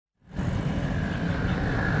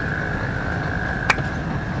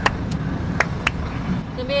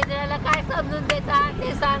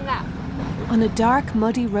On a dark,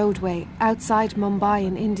 muddy roadway outside Mumbai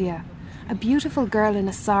in India, a beautiful girl in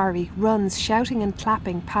a sari runs shouting and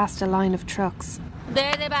clapping past a line of trucks.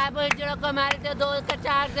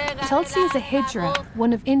 Tulsi is a hijra,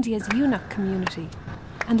 one of India's eunuch community.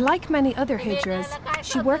 And like many other hijras,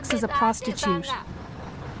 she works as a prostitute.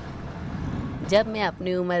 जब मैं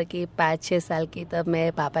अपनी उम्र की 5-6 साल की तब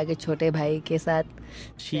मैं पापा के छोटे भाई के साथ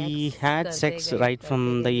She had sex right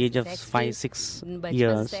from the age of 5-6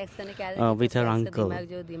 years with her uncle,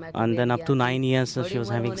 and then up to 9 years she was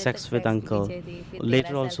having sex with uncle.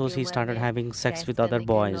 Later also she started having sex with other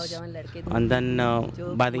boys, and then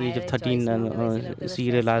by the age of 13 she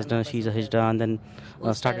realized she's a hijra, and then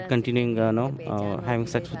started continuing having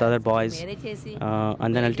sex with other boys,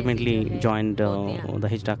 and then ultimately joined the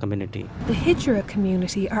hijra community. The hijra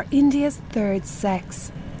community are India's third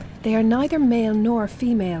sex. They are neither male nor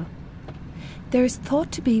female. There is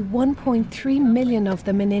thought to be 1.3 million of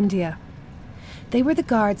them in India. They were the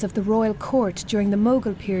guards of the royal court during the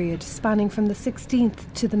Mughal period, spanning from the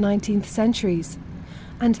 16th to the 19th centuries.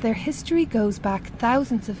 And their history goes back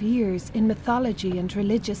thousands of years in mythology and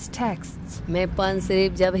religious texts. मैं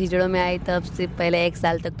सिर्फ जब हिजड़ों में आई तब से पहले 1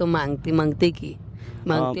 साल तक तो मांगती की.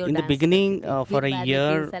 In the beginning, for a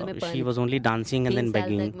year, she was only dancing and then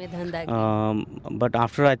begging. But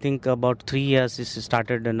after, I think, about 3 years, she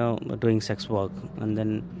started doing sex work and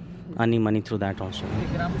then earning money through that also.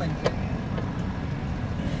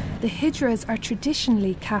 The hijras are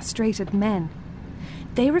traditionally castrated men.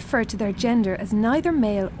 They refer to their gender as neither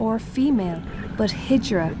male or female, but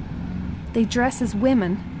hijra. They dress as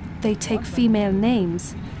women, they take female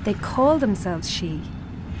names, they call themselves she.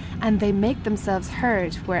 And they make themselves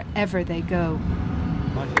heard wherever they go.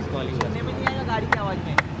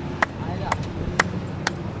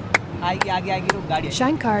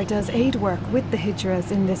 Shankar does aid work with the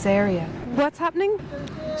hijras in this area. What's happening?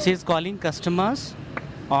 She's calling customers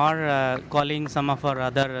or calling some of her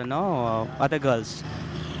other girls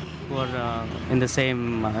who are in the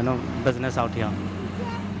same business out here.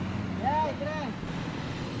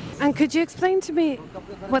 And could you explain to me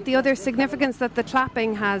what the other significance that the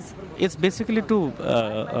clapping has? It's basically to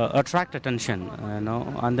attract attention,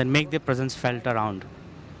 and then make their presence felt around.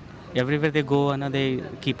 Everywhere they go, they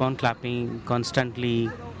keep on clapping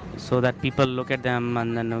constantly, so that people look at them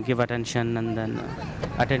and then give attention and then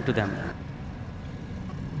attend to them.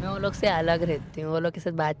 मैं वो लोग से अलग रहती हूँ, वो लोग के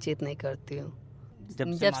साथ बातचीत नहीं करती हूँ.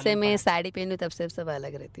 जब से मैं साड़ी पहनी तब से सब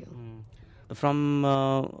अलग रहती हूँ. From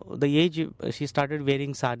the age she started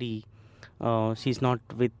wearing sari, she's not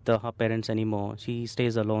with her parents anymore. She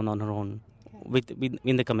stays alone on her own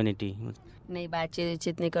in the community. नहीं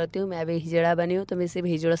बातचीत नहीं करती हूँ. मैं अभी हिजड़ा बनी हूँ तो मैं सिर्फ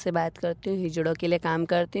हिजड़ों से बात करती हूँ, हिजड़ों के लिए काम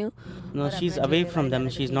करती हूँ. No, she's away from them.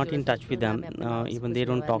 She's not in touch with them. Even they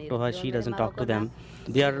don't talk to her. She doesn't talk to them.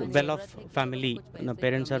 They are well-off family.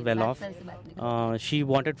 Parents are well-off. She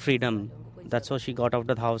wanted freedom. That's why she got out of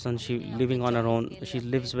the house and she living on her own. She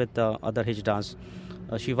lives with other hijras.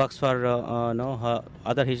 She works for her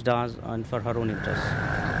other hijras and for her own interests.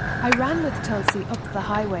 I ran with Tulsi up the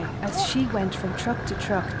highway as she went from truck to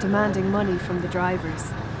truck demanding money from the drivers.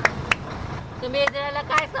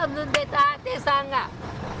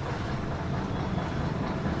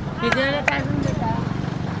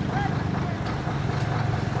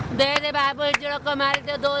 दे बाबू हिजड़ों को मारी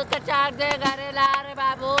दे 2 का 4 दे घरे ला रे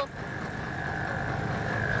बाबू.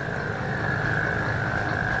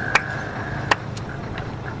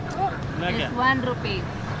 It's 1 rupee.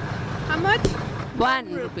 How much?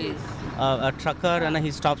 1 rupee. A trucker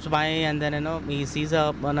he stops by and then he sees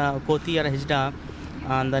a koti or a hijra,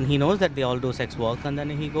 and then he knows that they all do sex work, and then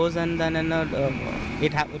he goes and then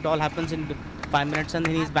it all happens in 5 minutes, and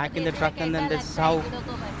then he's back in the truck, and then that's how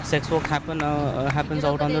sex work happens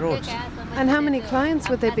out on the roads. And how many clients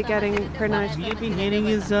would they be getting per night? We have been hearing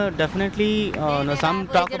is definitely some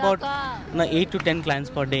talk about 8 to 10 clients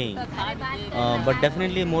per day, but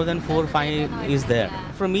definitely more than 4 or 5 is there.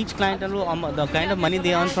 From each client, the kind of money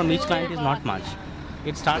they earn from each client is not much.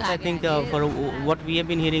 It starts, I think, for what we have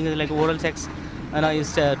been hearing is like oral sex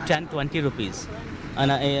is 10-20 rupees. And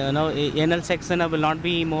anal sex will not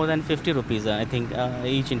be more than 50 rupees, I think,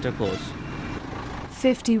 each intercourse.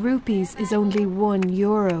 50 rupees is only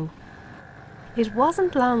 €1. It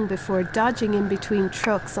wasn't long before dodging in between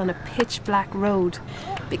trucks on a pitch-black road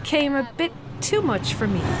became a bit too much for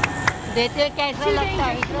me.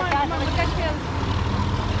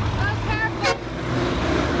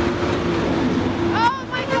 Oh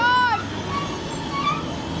my God!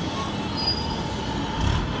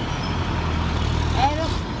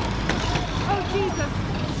 Oh Jesus!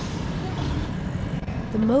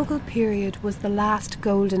 The Mughal period was the last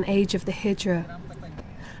golden age of the Hijra,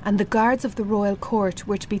 and the guards of the royal court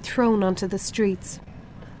were to be thrown onto the streets.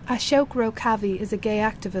 Ashok Rokavi is a gay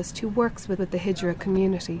activist who works with the Hijra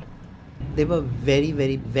community. They were very,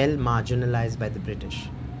 very well marginalized by the British.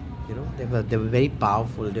 You know, they were very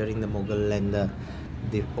powerful during the Mughal and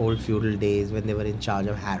the old feudal days, when they were in charge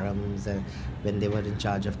of harems, when they were in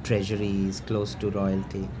charge of treasuries close to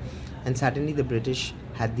royalty. And suddenly the British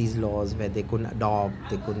had these laws where they couldn't adopt,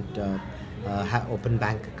 they couldn't open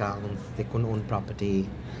bank accounts, they couldn't own property.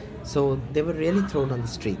 So they were really thrown on the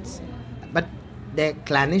streets. But their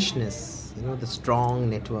clannishness, you know, the strong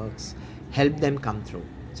networks, helped them come through.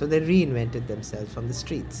 So they reinvented themselves from the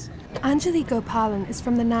streets. Anjali Gopalan is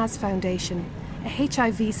from the NAS Foundation, a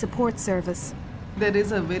HIV support service. There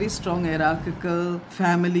is a very strong hierarchical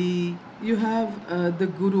family. You have the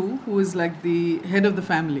guru, who is like the head of the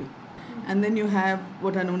family. And then you have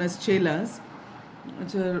what are known as chelas,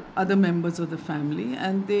 which are other members of the family.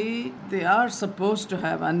 And they are supposed to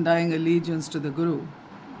have undying allegiance to the guru.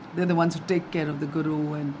 They're the ones who take care of the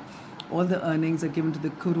guru, and all the earnings are given to the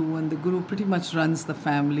guru, and the guru pretty much runs the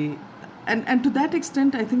family. And to that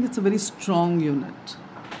extent, I think it's a very strong unit.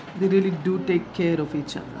 They really do take care of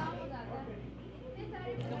each other.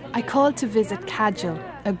 I called to visit Kajal,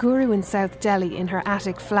 a guru in South Delhi, in her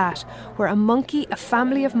attic flat, where a monkey, a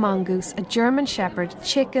family of mongoose, a German shepherd,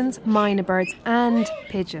 chickens, myna birds and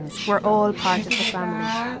pigeons were all part of the family.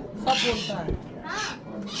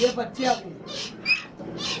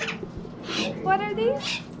 What are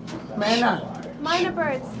these? Myna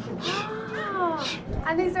birds. Oh,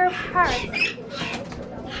 and these are parrots.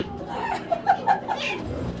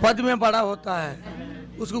 पद में बड़ा होता है,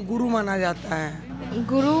 उसको गुरु माना जाता है.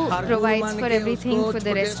 Guru provides for everything for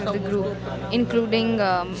the rest of the group, including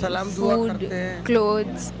food,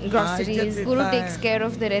 clothes, groceries. Guru takes care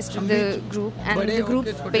of the rest of the group, and the group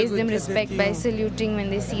pays them respect by saluting when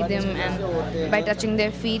they see them and by touching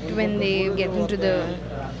their feet when they get into the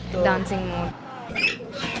dancing mode.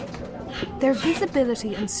 Their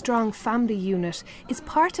visibility and strong family unit is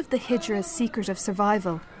part of the Hijra's secret of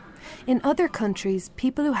survival. In other countries,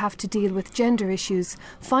 people who have to deal with gender issues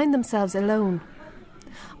find themselves alone.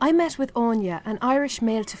 I met with Anya, an Irish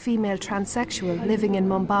male-to-female transsexual living in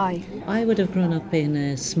Mumbai. I would have grown up in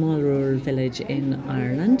a small rural village in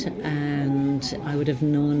Ireland, and I would have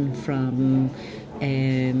known from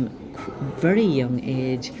a very young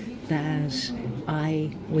age that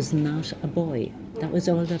I was not a boy. That was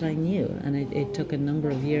all that I knew, and it took a number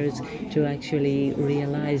of years to actually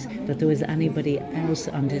realise that there was anybody else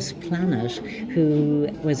on this planet who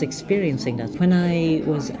was experiencing that. When I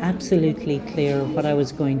was absolutely clear what I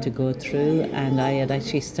was going to go through, and I had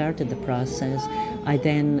actually started the process, I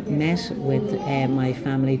then met with my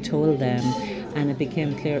family, told them, and it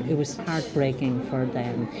became clear it was heartbreaking for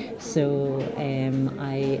them. So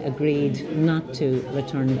I agreed not to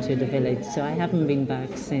return to the village. So I haven't been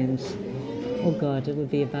back since, oh God, it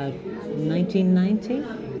would be about 1990.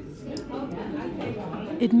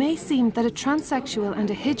 It may seem that a transsexual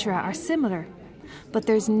and a Hijra are similar, but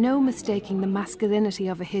there's no mistaking the masculinity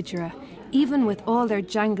of a Hijra, even with all their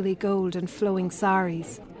jangly gold and flowing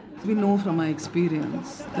saris. We know from our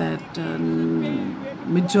experience that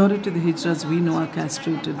majority of the Hijras we know are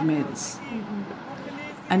castrated males.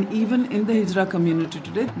 And even in the Hijra community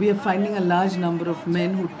today, we are finding a large number of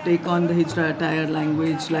men who take on the Hijra attire,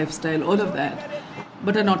 language, lifestyle, all of that,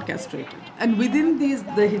 but are not castrated. And within the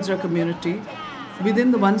Hijra community,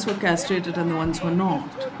 within the ones who are castrated and the ones who are not,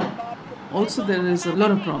 also there is a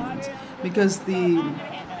lot of problems, because the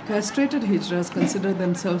castrated Hijras consider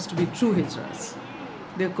themselves to be true Hijras.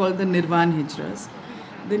 They are called the Nirvan Hijras.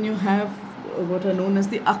 Then you have what are known as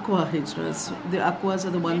the Aqua Hijras. The Aquas are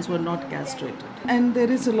the ones who are not castrated. And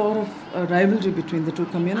there is a lot of rivalry between the two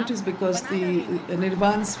communities, because the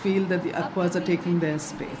Nirvans feel that the Aquas are taking their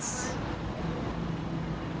space.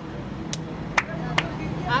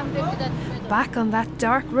 Back on that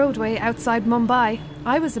dark roadway outside Mumbai,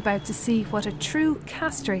 I was about to see what a true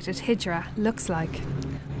castrated Hijra looks like.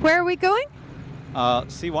 Where are we going?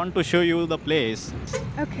 She want to show you the place.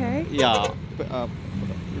 Okay. Yeah,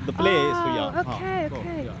 the place. Oh, yeah. okay, So,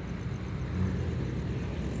 okay. yeah.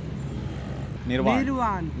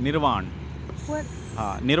 Nirvan. What?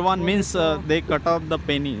 Nirvan means they cut off the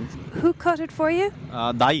penis. Who cut it for you?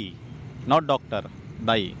 Dai, not doctor.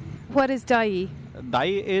 Dai. What is Dai? Dai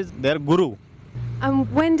is their guru.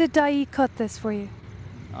 And when did Dai cut this for you?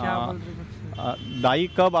 दाई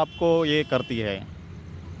कब आपको ये करती है?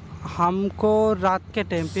 हमको रात के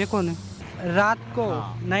time पे कौन रात को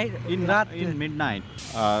night in midnight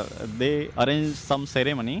they arrange some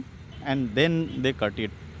ceremony and then they cut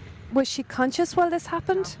it. Was she conscious while this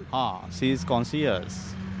happened? She is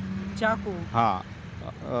conscious. चाकू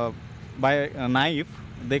By a knife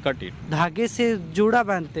they cut it. धागे से जूड़ा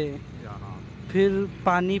बांधते हैं, फिर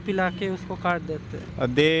पानी पिला के उसको काट देते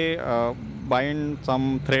हैं. They bind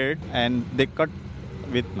some thread and they cut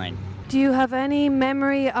with knife. Do you have any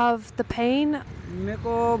memory of the pain? मेरे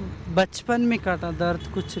को बचपन में काटा, दर्द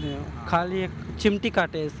कुछ नहीं हो, खाली एक चिमटी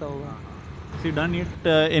काटे ऐसा हुआ. She done it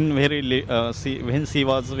in when she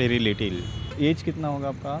was very little. Age कितना होगा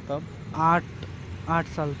आपका तब? 8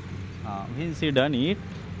 साल. When she done it,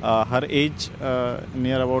 her age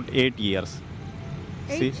near about 8 years.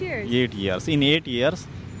 8 years? 8 years. In 8 years,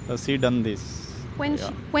 she done this.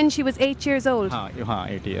 When she was 8 years old?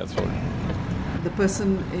 8 years old. The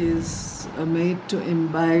person is made to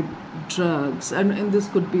imbibe drugs, and this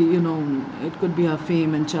could be, it could be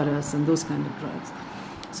afim and charas and those kind of drugs,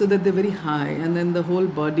 so that they're very high, and then the whole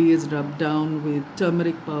body is rubbed down with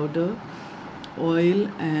turmeric powder, oil,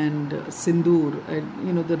 and sindoor,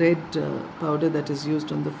 and the red powder that is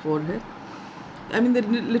used on the forehead. I mean, they're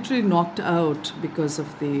literally knocked out because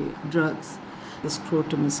of the drugs. The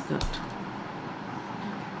scrotum is cut.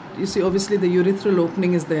 You see, obviously the urethral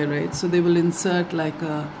opening is there, right? So they will insert like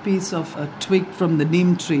a piece of a twig from the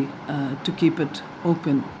neem tree to keep it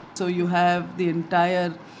open. So you have the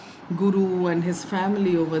entire guru and his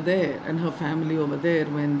family over there and her family over there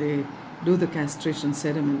when they do the castration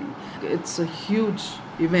ceremony. It's a huge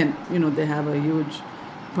event. They have a huge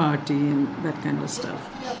party and that kind of stuff.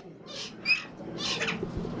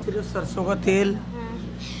 सिर्फ सरसों का तेल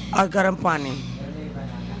और गर्म पानी,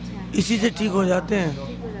 इसी से ठीक हो जाते हैं.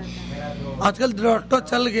 आजकल डॉक्टर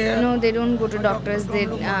चल गए. No, they don't go to doctors. They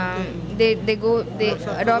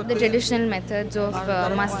adopt the traditional methods of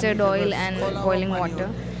mustard oil and boiling water,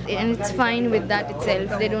 and it's fine with that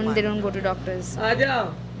itself. They don't go to doctors.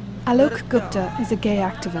 Alok Gupta is a gay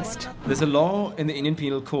activist. There's a law in the Indian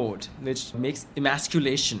Penal Code which makes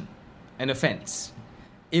emasculation an offence,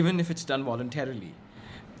 even if it's done voluntarily.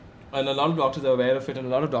 And a lot of doctors are aware of it, and a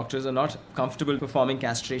lot of doctors are not comfortable performing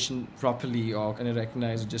castration properly or kind of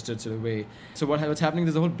recognized just a sort of way. So what's happening,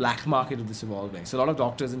 there's a whole black market of this evolving. So a lot of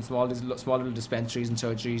doctors in small little dispensaries and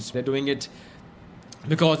surgeries, they're doing it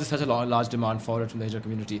because there's such a large demand for it from the Hijra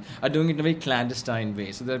community, are doing it in a very clandestine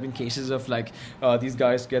way. So there have been cases of these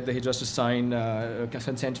guys get the Hijras to sign a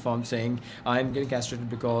consent form saying, I'm getting castrated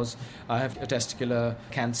because I have a testicular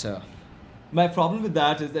cancer. My problem with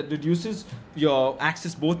that is that it reduces your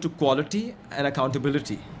access both to quality and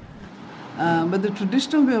accountability. But the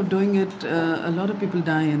traditional way of doing it, a lot of people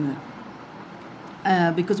die in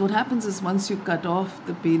it. Because what happens is once you cut off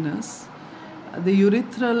the penis, the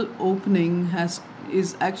urethral opening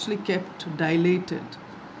is actually kept dilated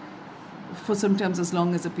for sometimes as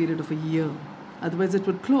long as a period of a year. Otherwise it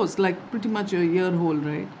would close, like pretty much your ear hole,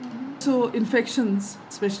 right? So infections,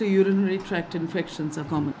 especially urinary tract infections, are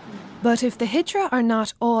common. But if the Hijra are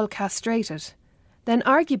not all castrated, then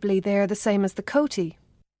arguably they are the same as the Koti.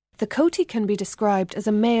 The Koti can be described as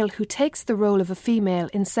a male who takes the role of a female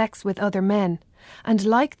in sex with other men, and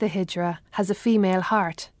like the Hijra, has a female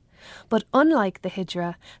heart. But unlike the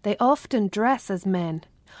Hijra, they often dress as men.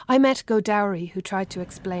 I met Godavari, who tried to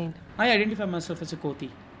explain. I identify myself as a Koti.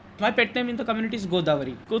 My pet name in the community is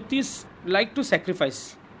Godavari. Kotis like to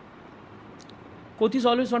sacrifice. Kotis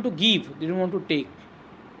always want to give, they don't want to take.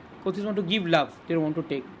 Kotis want to give love, they don't want to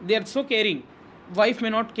take. They are so caring. Wife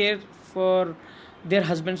may not care for their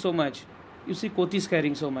husband so much. You see Kotis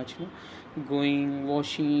caring so much. Going,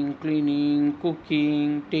 washing, cleaning,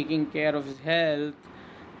 cooking, taking care of his health,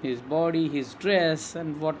 his body, his dress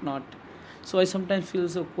and whatnot. So I sometimes feel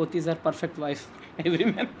so Kotis are perfect wife. Every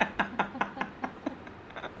man.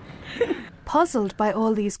 Puzzled by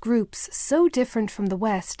all these groups so different from the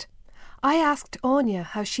West, I asked Anya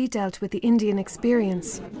how she dealt with the Indian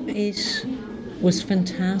experience. It was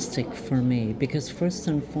fantastic for me because first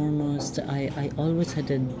and foremost I always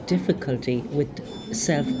had a difficulty with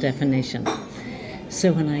self-definition.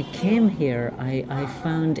 So when I came here, I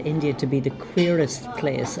found India to be the queerest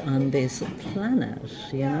place on this planet,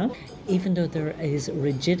 Even though there is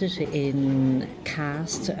rigidity in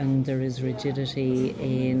caste and there is rigidity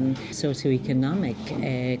in socioeconomic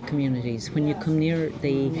communities, when you come near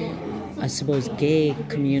the, I suppose, gay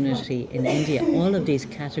community in India, all of these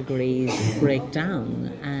categories break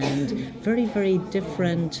down and very, very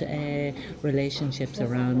different relationships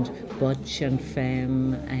around butch and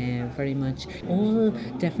femme, very much. All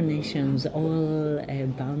definitions, all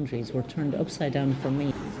boundaries were turned upside down for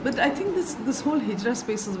me. But I think this whole Hijra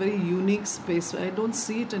space is a very unique space. I don't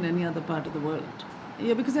see it in any other part of the world.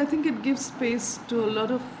 Yeah, because I think it gives space to a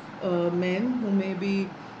lot of men who maybe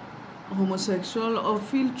homosexual or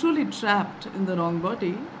feel truly trapped in the wrong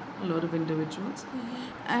body, a lot of individuals,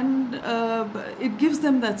 and it gives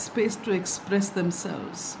them that space to express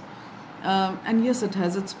themselves. And yes, it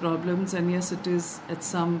has its problems, and yes, it is at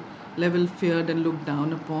some level feared and looked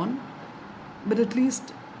down upon, but at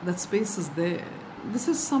least that space is there. This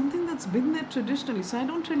is something that's been there traditionally, so I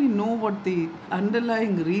don't really know what the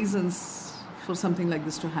underlying reasons for something like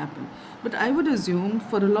this to happen. But I would assume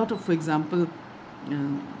for a lot of, for example,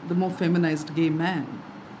 the more feminized gay man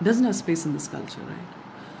doesn't have space in this culture,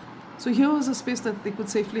 right? So here was a space that they could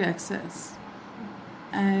safely access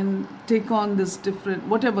and take on this different,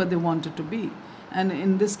 whatever they wanted to be. And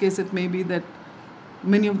in this case, it may be that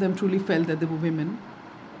many of them truly felt that they were women.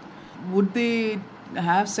 Would they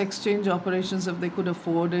have sex change operations if they could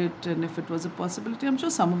afford it and if it was a possibility? I'm sure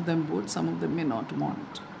some of them would, some of them may not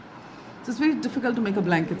want. So it's very difficult to make a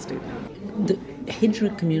blanket statement. The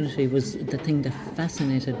Hijra community was the thing that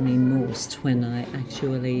fascinated me most when I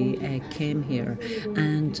actually came here,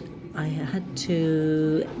 and I had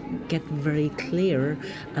to get very clear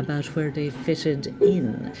about where they fitted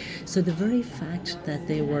in. So the very fact that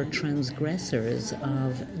they were transgressors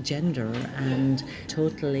of gender and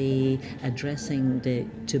totally addressing the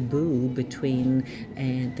taboo between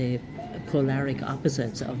the polaric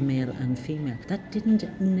opposites of male and female, that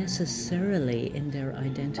didn't necessarily in their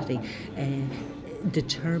identity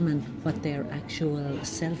determine what their actual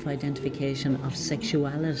self-identification of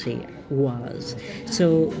sexuality was.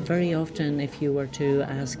 So very often if you were to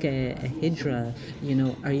ask a Hijra,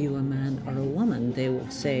 are you a man or a woman, they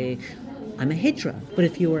will say, I'm a Hijra. But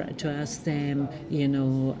if you were to ask them,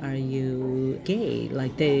 are you gay,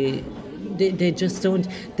 like they just don't,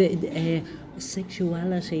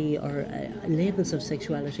 sexuality or labels of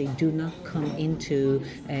sexuality do not come into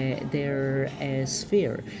their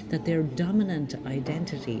sphere, that their dominant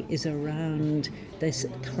identity is around this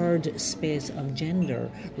third space of gender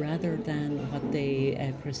rather than what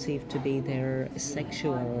they perceive to be their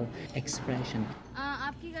sexual expression.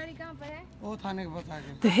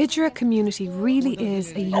 The Hijra community really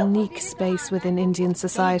is a unique space within Indian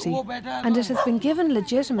society, and it has been given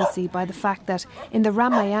legitimacy by the fact that in the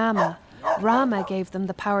Ramayana, Rama gave them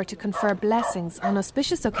the power to confer blessings on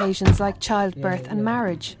auspicious occasions like childbirth and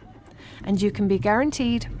marriage. And you can be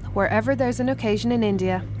guaranteed, wherever there's an occasion in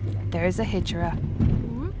India, there's a Hijra.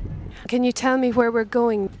 Can you tell me where we're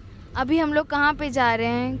going? अभी हम लोग कहाँ पे जा रहे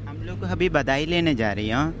हैं? हम लोग अभी बधाई लेने जा रही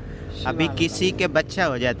हैं. अभी किसी के बच्चा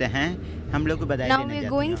हो जाते हैं, हम लोग को बधाई लेने जाते हैं. Now we're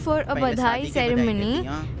going for a badhai ceremony,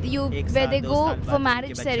 where they go for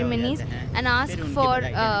marriage ceremonies and ask for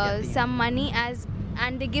some money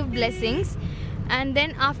and they give blessings, and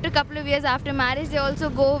then after a couple of years after marriage they also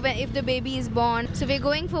go if the baby is born. So we're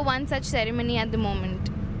going for one such ceremony at the moment.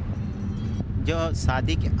 जो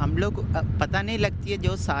शादी के हम लोग पता नहीं लगती है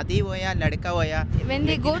जो शादी हो या लड़का हो या. When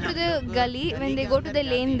they go to the gully, when they go to the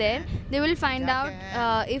lane there, they will find out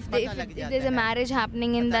if there's a marriage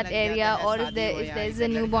happening in that area or if there's a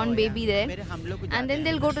newborn baby there, and then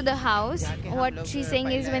they'll go to the house. What she's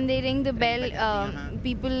saying is when they ring the bell,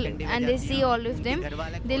 people and they see all of them,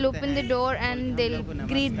 they'll open the door and they'll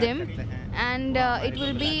greet them, and it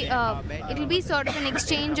will be sort of an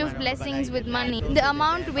exchange of blessings with money. The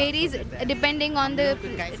amount varies depending on the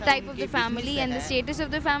type of the family and the status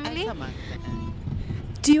of the family.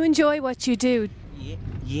 Do you enjoy what you do?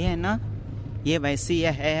 ये है ना, ये वैसे ही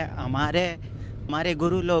है हमारे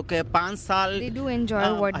गुरु लोग के 5 साल. They do enjoy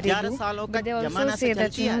what they do, but they also say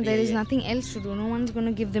that there is nothing else to do. No one's going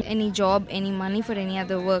to give them any job, any money for any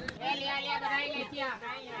other work.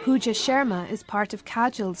 Pooja Sharma is part of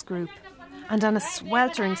Kajal's group, and on a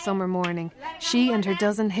sweltering summer morning, she and her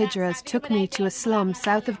dozen Hijras took me to a slum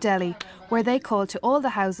south of Delhi where they called to all the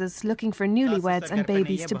houses looking for newlyweds and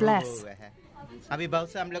babies to bless.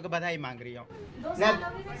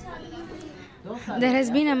 There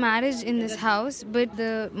has been a marriage in this house, but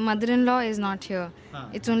the mother-in-law is not here.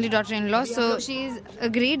 It's only daughter-in-law, so she's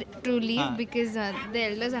agreed to leave because the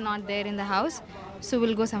elders are not there in the house, so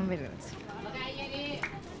we'll go somewhere else.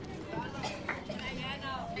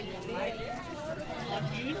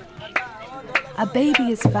 A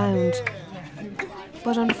baby is found,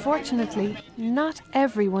 but unfortunately, not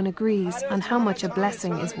everyone agrees on how much a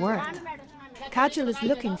blessing is worth. Kajal is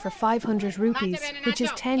looking for 500 rupees, which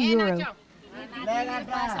is €10.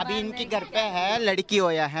 अभी इनके घर पे है लड़की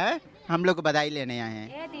होया है, हम लोग बधाई लेने आए हैं.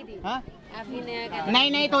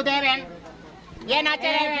 नहीं तो दे बहन.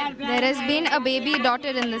 There has been a baby daughter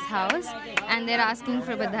in this house and they're asking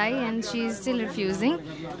for badhai and she's still refusing,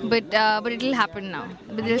 but it'll happen now.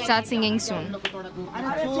 But they'll start singing soon.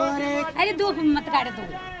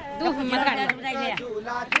 तू मत कर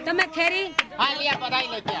तो मैं खेरी हां लिया बधाई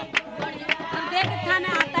लेके आ अब देख थाना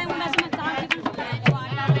आता है उनसे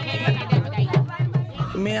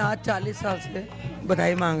मैं आज 40 साल से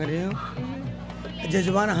बधाई मांग रही हूँ.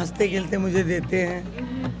 जजमान हंसते खेलते मुझे देते हैं.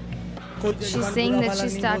 She's saying that she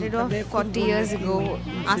started off 40 years ago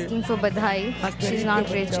asking for badhai. She's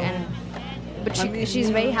not rich, but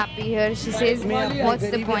she's very happy here. She says, what's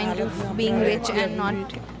the point of being rich and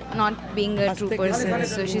not being a true person?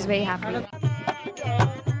 So she's very happy.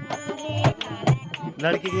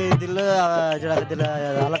 लड़की के दिल जड़ा दिल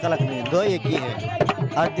अलग अलग नहीं दो एक ही है.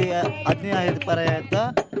 आदमी आए पर आया था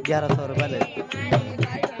 1100 रुपए ले.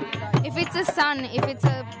 If it's a son, if it's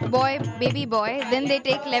a boy, baby boy, then they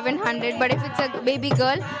take 1100. But if it's a baby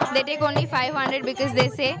girl, they take only 500 because they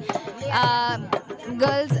say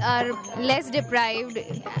girls are less deprived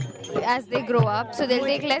as they grow up. So they'll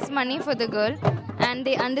take less money for the girl, and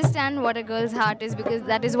they understand what a girl's heart is because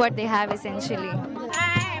that is what they have essentially.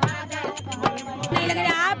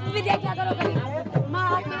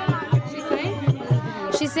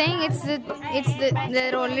 She's saying there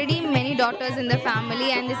are already many daughters in the family,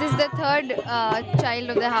 and this is the third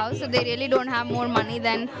child of the house, so they really don't have more money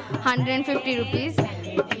than 150 rupees.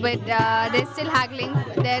 But they're still haggling.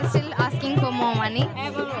 They're still asking for more money.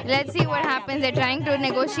 Let's see what happens. They're trying to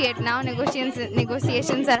negotiate now.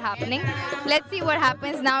 Negotiations are happening. Let's see what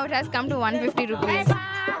happens now. It has come to 150 rupees.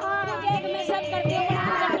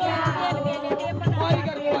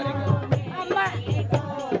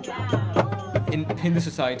 In Hindu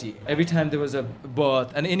society, every time there was a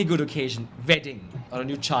birth and any good occasion, wedding, or a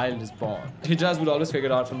new child is born, Hijras would always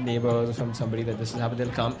figure out from neighbors or from somebody that this has happened.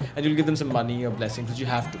 They'll come and you'll give them some money or blessings, which you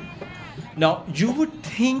have to. Now, you would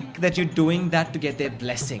think that you're doing that to get their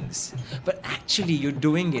blessings, but actually you're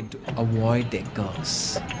doing it to avoid their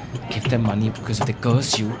curse. Give them money because if they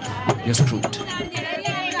curse you, you're screwed.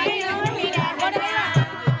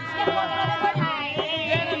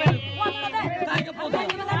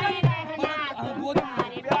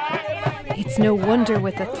 It's no wonder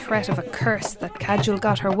with the threat of a curse that Kajol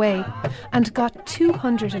got her way and got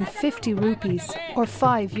 250 rupees or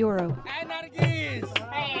 €5.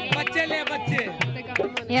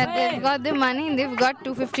 Yeah, they've got the money. They've got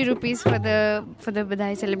 250 rupees for the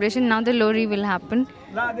Badhai celebration. Now the lorry will happen.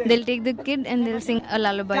 They'll take the kid and they'll sing a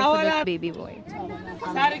lullaby for the baby boy.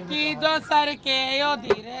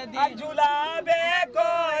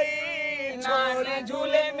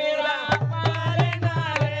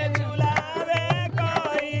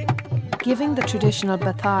 Giving the traditional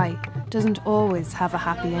Badhai doesn't always have a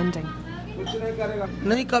happy ending.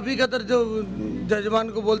 नहीं कभी Qatar जो जजमान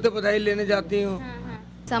को बोलते बधाई लेने जाती हूँ.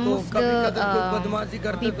 Some of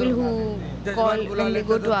the people who call when they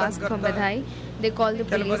go to ask for badhai, they call the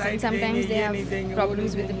police, and sometimes they have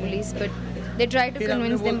problems with the police, but they try to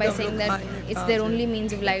convince them by saying that it's their only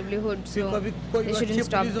means of livelihood, so they shouldn't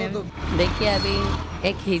stop them. देखिए अभी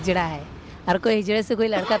एक हिजड़ा है, हर कोई हिजड़े से कोई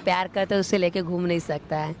लड़का प्यार करता है उससे लेके घूम नहीं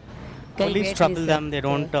सकता है. Police trouble them. They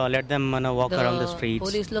don't let them walk around the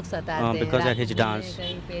streets because they're hijdas,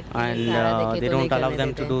 and they don't allow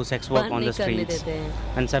them to do sex work on the streets.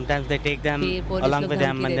 And sometimes they take them along with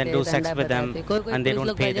them and then do sex with them, and they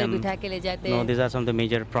don't pay them. No, these are some of the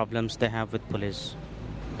major problems they have with police.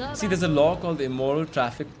 See, there's a law called the Immoral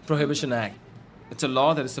Traffic Prohibition Act. It's a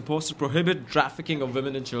law that is supposed to prohibit trafficking of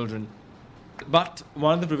women and children. But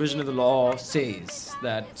one of the provisions of the law says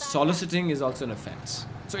that soliciting is also an offense.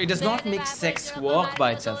 So it does not make sex work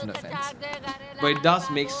by itself an offense, but it does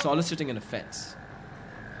make soliciting an offense.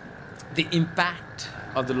 The impact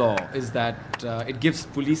of the law is that it gives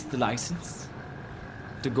police the license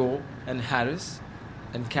to go and harass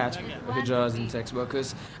and catch hijras and sex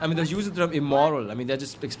workers. I mean, the use of the term immoral, I mean, that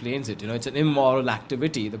just explains it. You know, it's an immoral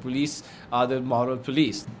activity. The police are the moral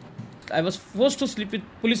police. I was forced to sleep with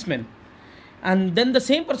policemen. And then the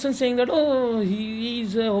same person saying that, oh, he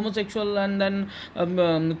is homosexual, and then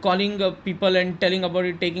calling people and telling about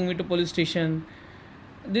it, taking me to police station.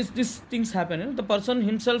 These things happen. You know? The person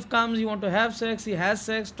himself comes, he want to have sex, he has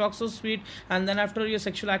sex, talks so sweet, and then after your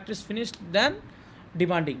sexual act is finished, then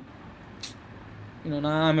demanding. You know,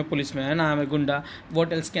 nah, I'm a policeman, nah, I'm a gunda.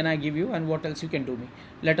 What else can I give you, and what else you can do me?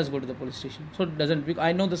 Let us go to the police station. So it doesn't.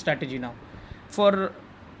 I know the strategy now. For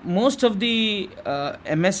most of the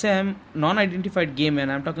MSM non-identified gay men,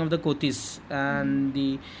 I'm talking of the Kotis and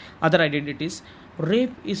the other identities,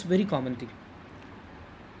 rape is very common thing.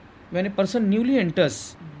 When a person newly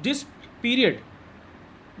enters, this period,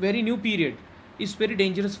 very new period, is very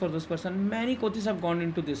dangerous for this person. Many Kotis have gone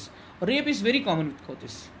into this. Rape is very common with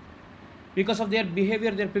Kotis. Because of their behavior,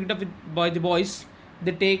 they're picked up by the boys.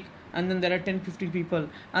 They take and then there are 10-15 people,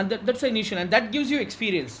 and that's the initial, and that gives you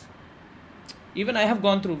experience. Even I have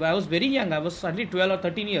gone through. I was very young. I was only 12 or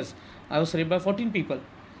 13 years. I was raped by 14 people,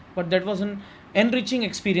 but that was an enriching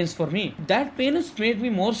experience for me. That pain has made me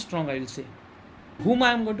more strong, I will say. Whom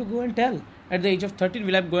I am going to go and tell? At the age of 13,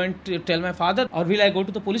 will I go and tell my father, or will I go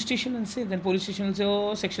to the police station and say? Then police station will say,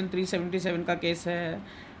 oh, section 377 ka case hai.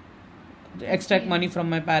 Extract money from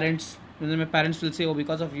my parents. And then my parents will say, oh,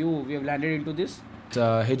 because of you, we have landed into this.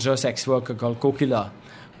 A Hijra sex worker called Kokila.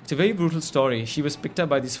 It's a very brutal story. She was picked up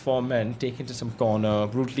by these 4 men, taken to some corner,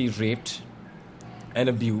 brutally raped and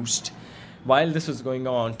abused. While this was going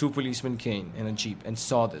on, 2 policemen came in a jeep and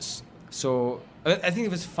saw this. So I think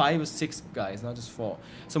it was 5 or 6 guys, not just 4.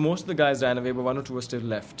 So most of the guys ran away, but 1 or 2 were still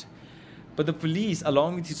left. But the police,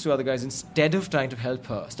 along with these 2 other guys, instead of trying to help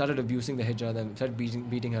her, started abusing the Hijra, then started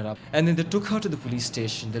beating her up. And then they took her to the police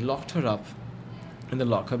station. They locked her up in the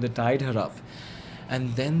lockup. They tied her up.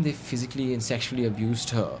 And then they physically and sexually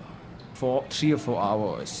abused her for 3 or 4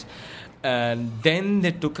 hours. And then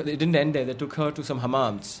it didn't end there. They took her to some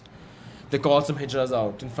hammams. They called some Hijras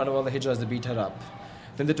out. In front of all the Hijras, they beat her up.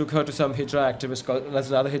 Then they took her to some Hijra activist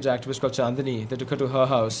there's another Hijra activist called Chandani. They took her to her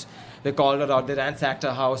house. They called her out. They ransacked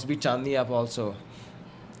her house, beat Chandni up also.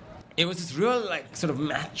 It was this real, sort of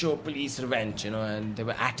macho police revenge, and they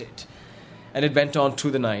were at it. And it went on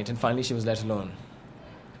through the night, and finally she was let alone.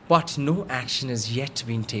 But no action has yet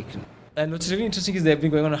been taken. And what's really interesting is they've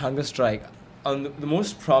been going on a hunger strike. On the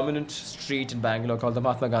most prominent street in Bangalore called the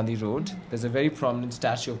Mahatma Gandhi Road, there's a very prominent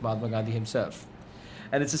statue of Mahatma Gandhi himself.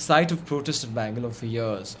 And it's a site of protest in Bangalore for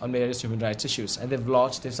years on various human rights issues. And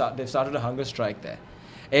they've started a hunger strike there.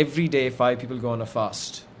 Every day, 5 people go on a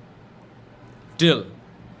fast. Till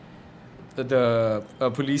the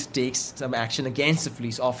police takes some action against the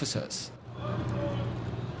police officers.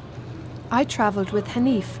 I travelled with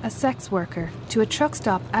Hanif, a sex worker, to a truck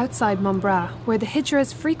stop outside Mumbai, where the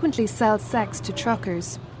Hijras frequently sell sex to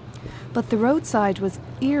truckers. But the roadside was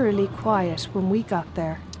eerily quiet when we got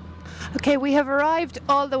there. Okay, we have arrived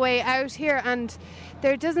all the way out here and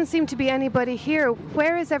there doesn't seem to be anybody here.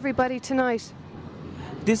 Where is everybody tonight?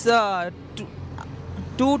 This 2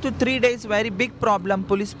 to 3 days very big problem,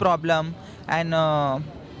 police problem and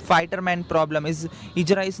fighterman problem is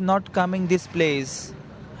Hijra is not coming this place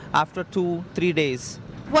after 2-3 days.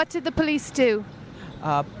 What did the police do?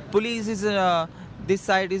 Police is this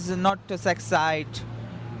side is not a sex site,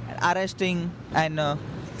 arresting and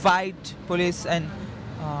fight police and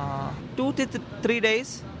 2 to 3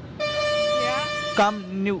 days. Yeah.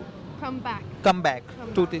 Come back.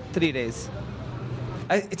 2 to 3 days.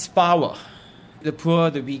 It's power. The poor,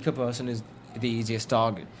 the weaker person is the easiest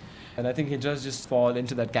target. And I think Hijras just fall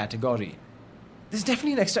into that category. There's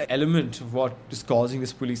definitely an extra element of what is causing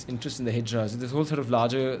this police interest in the Hijras. This whole sort of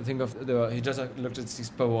larger thing of the Hijras are looked at these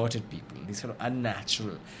perverted people, these sort of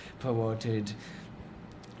unnatural, perverted,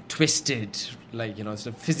 twisted, sort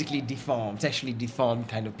of physically deformed, sexually deformed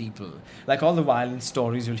kind of people. Like all the violent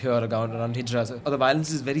stories you'll hear around Hijras, the violence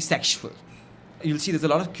is very sexual. You'll see there's a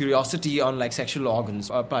lot of curiosity on sexual organs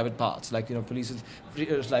or private parts. Police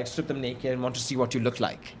strip them naked and want to see what you look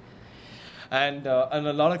like. And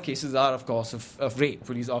a lot of cases are, of course, of rape.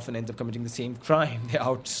 Police often end up committing the same crime. They're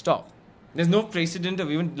out to stop. There's no precedent of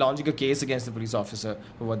even launching a case against the police officer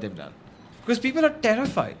for what they've done. Because people are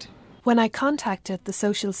terrified. When I contacted the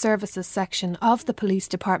social services section of the police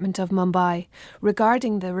department of Mumbai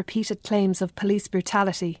regarding the repeated claims of police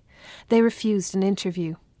brutality, they refused an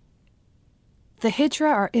interview. The Hijra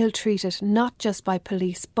are ill-treated not just by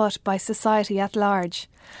police but by society at large,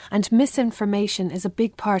 and misinformation is a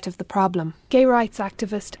big part of the problem. Gay rights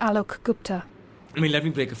activist Alok Gupta. Let me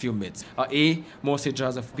break a few myths. Most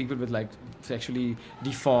Hijras are people with sexually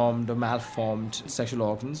deformed or malformed sexual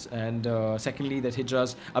organs, and secondly, that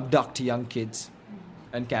Hijras abduct young kids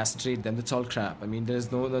and castrate them. That's all crap.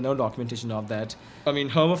 There's no documentation of that.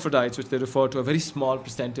 Hermaphrodites, which they refer to, a very small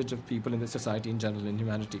percentage of people in the society in general, in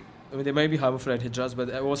humanity. There may be hermaphrodite Hijras, but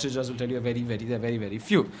most Hijras will tell you they're very, very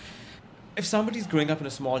few. If somebody's growing up in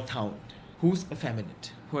a small town who's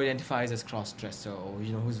effeminate, who identifies as cross-dresser, or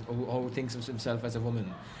who thinks of himself as a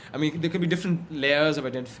woman, there could be different layers of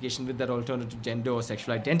identification with that alternative gender or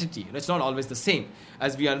sexual identity. It's not always the same,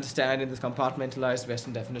 as we understand in this compartmentalized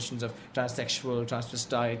Western definitions of transsexual,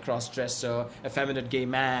 transvestite, cross-dresser, effeminate gay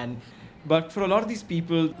man. But for a lot of these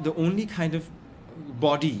people, the only kind of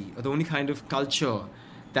body or the only kind of culture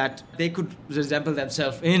that they could resemble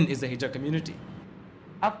themselves in is the Hijra community.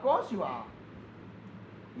 Of course you are.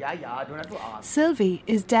 Yeah, don't have to ask. Sylvie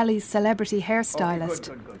is Delhi's celebrity hairstylist.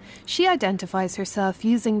 Okay, good. She identifies herself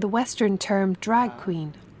using the Western term drag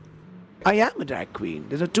queen. I am a drag queen.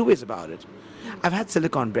 There are 2 ways about it. I've had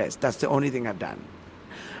silicone breasts. That's the only thing I've done.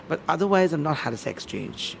 But otherwise, I've not had a sex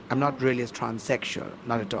change. I'm not really a transsexual,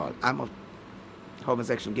 not at all. I'm a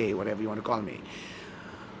homosexual, gay, whatever you want to call me.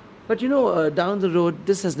 But down the road,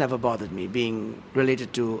 this has never bothered me, being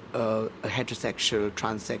related to a heterosexual,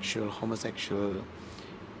 transsexual, homosexual,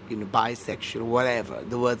 bisexual, whatever.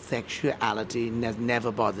 The word sexuality has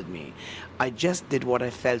never bothered me. I just did what I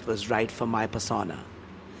felt was right for my persona.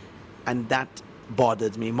 And that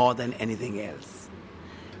bothered me more than anything else.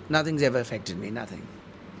 Nothing's ever affected me, nothing.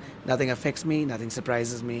 Nothing affects me, nothing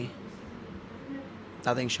surprises me,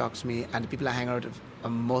 nothing shocks me, and the people I hang out with are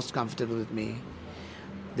most comfortable with me.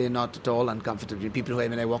 They're not at all uncomfortable. People who,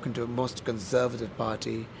 when I walk into a most conservative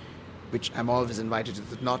party, which I'm always invited to,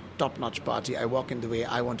 the not top-notch party, I walk in the way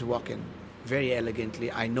I want to walk in, very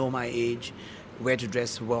elegantly. I know my age, where to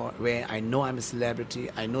dress, where I know I'm a celebrity,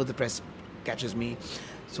 I know the press catches me,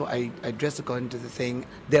 so I dress according to the thing.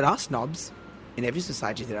 There are snobs. In every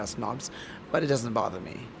society there are snobs, but it doesn't bother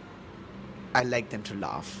me. I like them to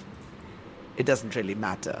laugh. It doesn't really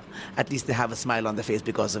matter. At least they have a smile on their face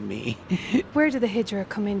because of me. Where do the Hijra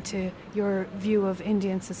come into your view of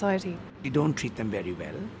Indian society? We don't treat them very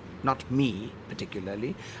well. Not me,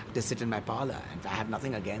 particularly. They sit in my parlor, and I have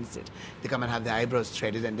nothing against it. They come and have their eyebrows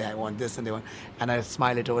threaded, and they want this, and they want... And I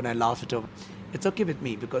smile it over, and I laugh it over. It's okay with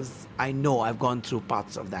me, because I know I've gone through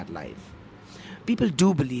parts of that life. People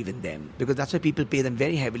do believe in them, because that's why people pay them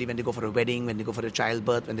very heavily when they go for a wedding, when they go for a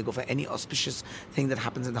childbirth, when they go for any auspicious thing that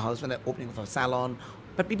happens in the house, when they're opening of a salon.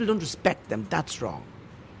 But people don't respect them. That's wrong.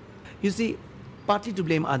 You see, partly to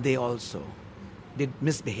blame are they also. They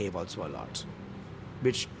misbehave also a lot,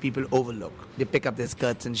 which people overlook. They pick up their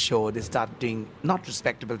skirts and show. They start doing not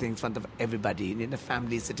respectable things in front of everybody, in a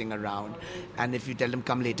family sitting around. And if you tell them,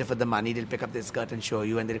 come later for the money, they'll pick up their skirt and show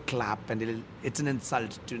you, and they'll clap. And it's an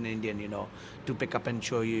insult to an Indian, to pick up and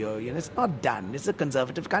show you. It's not done. It's a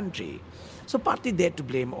conservative country. So partly they're to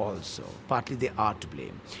blame also. Partly they are to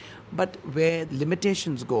blame. But where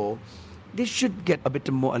limitations go, they should get a bit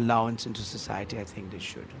more allowance into society. I think they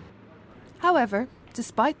should. However,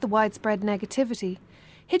 despite the widespread negativity,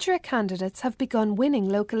 Hijra candidates have begun winning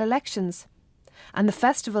local elections. And the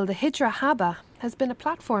festival, the Hijra Haba, has been a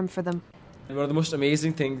platform for them. And one of the most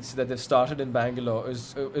amazing things that they've started in Bangalore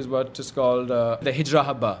is what is called the Hijra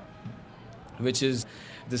Haba, which is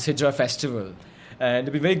this Hijra festival. And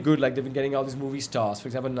they've been very good, like they've been getting all these movie stars. For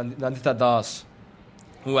example, Nandita Das,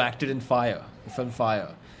 who acted in Fire, the film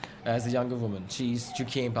Fire, as a younger woman. She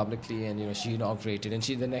came publicly and she inaugurated. And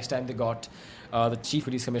the next time they got the Chief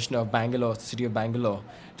Police Commissioner of Bangalore, the city of Bangalore,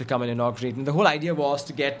 to come and inaugurate. And the whole idea was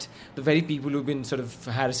to get the very people who've been sort of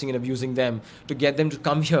harassing and abusing them, to get them to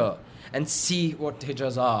come here and see what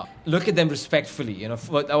Hijras are. Look at them respectfully,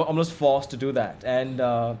 almost forced to do that. And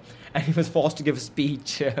he was forced to give a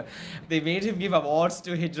speech. They made him give awards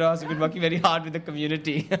to Hijras who've been working very hard with the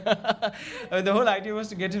community. The whole idea was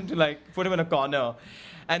to get him to put him in a corner.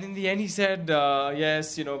 And in the end he said,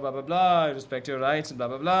 yes, blah, blah, blah, I respect your rights and blah,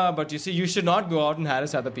 blah, blah. But you see, you should not go out and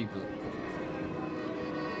harass other people.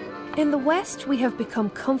 In the West, we have become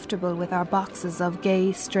comfortable with our boxes of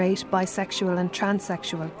gay, straight, bisexual and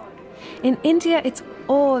transsexual. In India, it's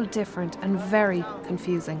all different and very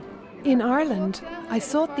confusing. In Ireland, I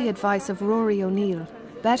sought the advice of Rory O'Neill,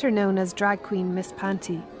 better known as drag queen Miss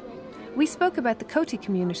Panty. We spoke about the Koti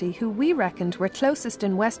community, who we reckoned were closest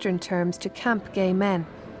in Western terms to camp gay men.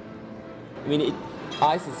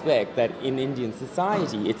 I suspect that in Indian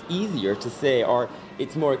society it's easier to say, or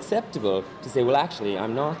it's more acceptable to say, well, actually,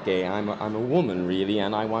 I'm not gay, I'm a woman, really,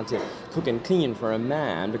 and I want to cook and clean for a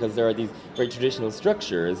man, because there are these very traditional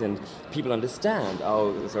structures, and people understand,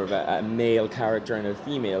 sort of a male character and a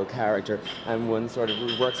female character, and one sort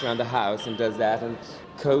of works around the house and does that, and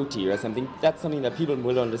Koti or something, that's something that people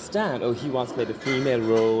will understand. He wants to play the female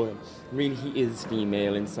role, and really he is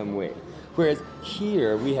female in some way. Whereas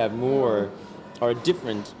here we have more or a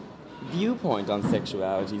different viewpoint on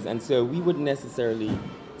sexualities, and so we wouldn't necessarily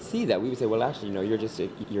see that. We would say, well, actually, you're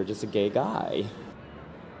just a gay guy.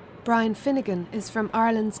 Brian Finnegan is from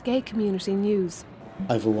Ireland's Gay Community News.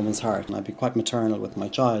 I have a woman's heart, and I'd be quite maternal with my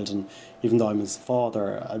child, and even though I'm his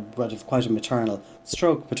father, I'd have quite a maternal,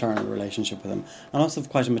 stroke paternal relationship with him, and also have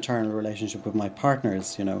quite a maternal relationship with my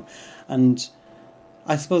partners, And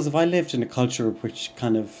I suppose if I lived in a culture which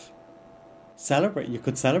kind of you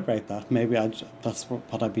could celebrate that, maybe that's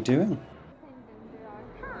what I'd be doing.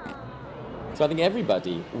 So I think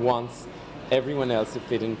everybody wants everyone else to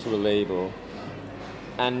fit into a label,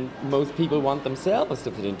 and most people want themselves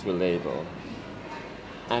to fit into a label.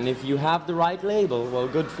 And if you have the right label, well,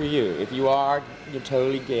 good for you. If you're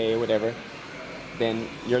totally gay or whatever, then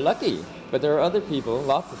you're lucky. But there are other people,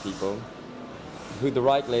 lots of people, who the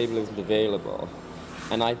right label isn't available.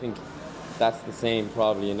 And I think that's the same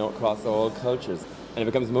probably across all cultures. And it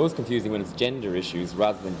becomes most confusing when it's gender issues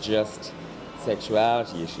rather than just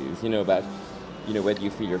sexuality issues, about whether you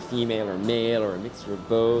feel you're female or male or a mixture of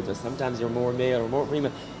both, or sometimes you're more male or more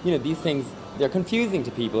female. These things, they're confusing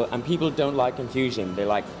to people, and people don't like confusion. They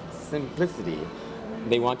like simplicity.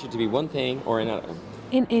 They want you to be one thing or another.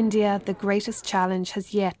 In India, the greatest challenge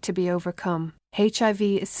has yet to be overcome. HIV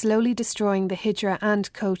is slowly destroying the Hijra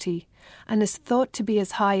and Koti, and is thought to be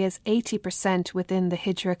as high as 80% within the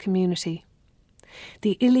Hijra community.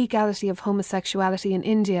 The illegality of homosexuality in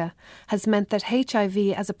India has meant that HIV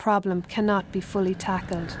as a problem cannot be fully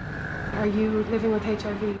tackled. Are you living with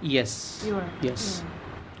HIV? Yes. You are? Yes. You are.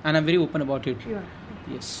 And I'm very open about it. You are?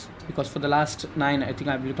 Yes. Because for the last 9, I think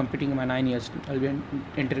I'll be completing my 9 years. I'll be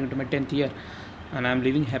entering into my 10th year. And I'm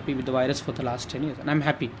living happy with the virus for the last 10 years. And I'm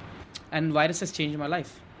happy. And virus has changed my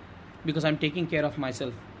life. Because I'm taking care of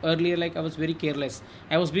myself. Earlier, I was very careless.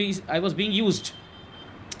 I was being used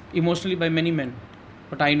emotionally by many men.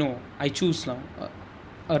 But I choose now.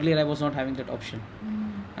 Earlier, I was not having that option.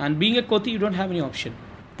 And being a Koti, you don't have any option.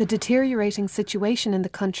 The deteriorating situation in the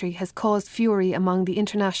country has caused fury among the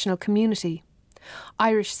international community.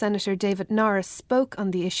 Irish Senator David Norris spoke on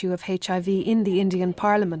the issue of HIV in the Indian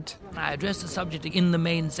Parliament. I addressed the subject in the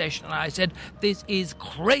main session and I said, this is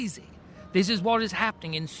crazy. This is what is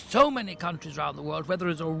happening in so many countries around the world where there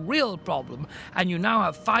is a real problem, and you now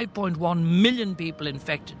have 5.1 million people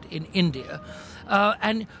infected in India.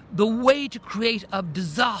 And the way to create a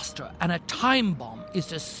disaster and a time bomb is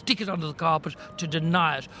to stick it under the carpet, to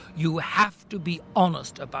deny it. You have to be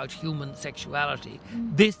honest about human sexuality.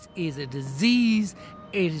 This is a disease.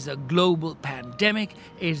 It is a global pandemic.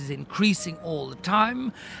 It is increasing all the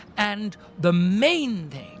time. And the main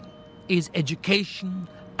thing is education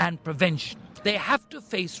and prevention. They have to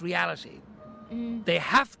face reality. They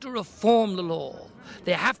have to reform the law.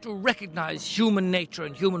 They have to recognize human nature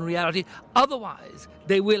and human reality. Otherwise,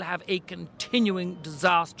 they will have a continuing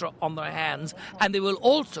disaster on their hands, and they will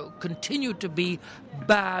also continue to be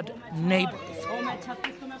bad neighbors.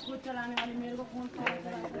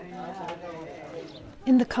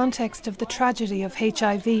 In the context of the tragedy of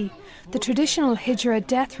HIV, the traditional Hijra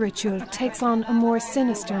death ritual takes on a more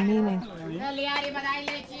sinister meaning.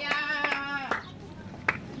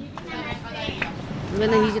 When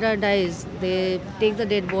a Hijra dies, they take the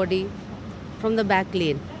dead body from the back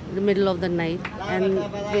lane in the middle of the night, and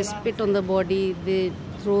they spit on the body, they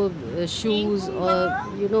throw shoes, or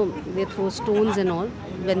they throw stones and all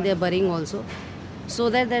when they're burying also, so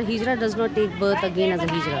that the Hijra does not take birth again as a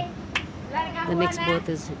Hijra. The next birth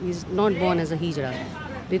is not born as a Hijra,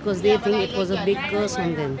 because they think it was a big curse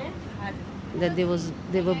on them that they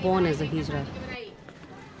were born as a Hijra.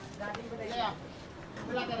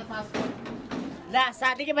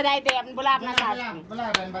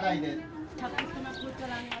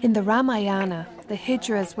 In the Ramayana, the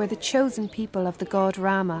Hijras were the chosen people of the god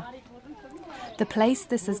Rama. The place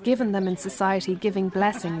this has given them in society, giving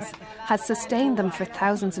blessings, has sustained them for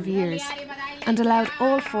thousands of years and allowed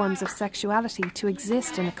all forms of sexuality to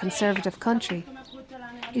exist in a conservative country.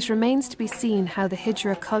 It remains to be seen how the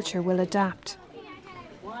Hijra culture will adapt.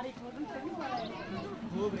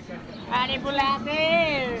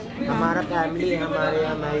 हमारा family है, हमारे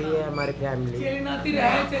यहाँ मैं ही है, हमारी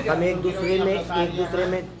family हम एक दूसरे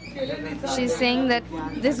में She's saying that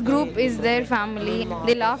this group is their family.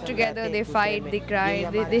 They laugh together, they fight, they cry,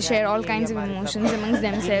 they share all kinds of emotions amongst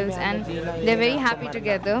themselves, and they're very happy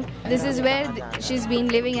together. This is where she's been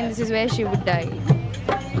living, and this is where she would die.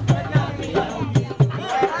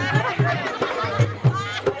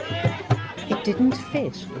 It didn't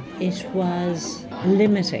fit. It was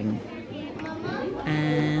limiting.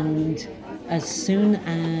 And as soon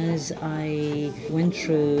as I went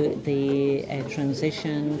through the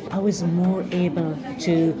transition, I was more able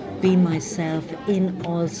to be myself in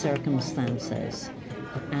all circumstances.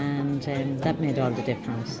 And that made all the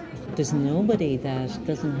difference. There's nobody that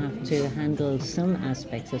doesn't have to handle some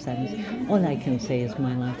aspects of science. All I can say is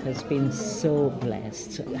my life has been so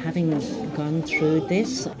blessed. Having gone through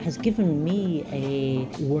this has given me a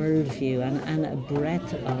worldview and a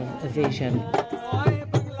breadth of vision.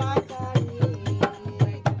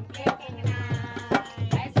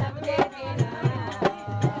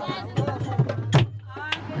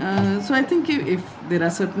 So I think if there are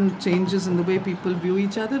certain changes in the way people view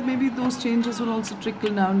each other, maybe those changes will also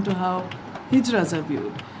trickle down to how Hijras are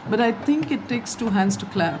viewed. But I think it takes two hands to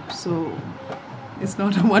clap, so it's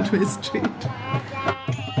not a one-way street.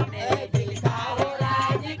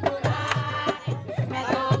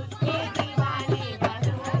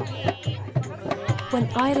 When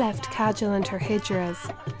I left Kajal and her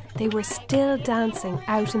hijras, they were still dancing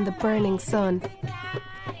out in the burning sun.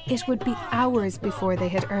 It would be hours before they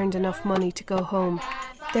had earned enough money to go home.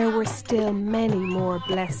 There were still many more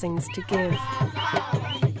blessings to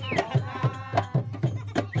give.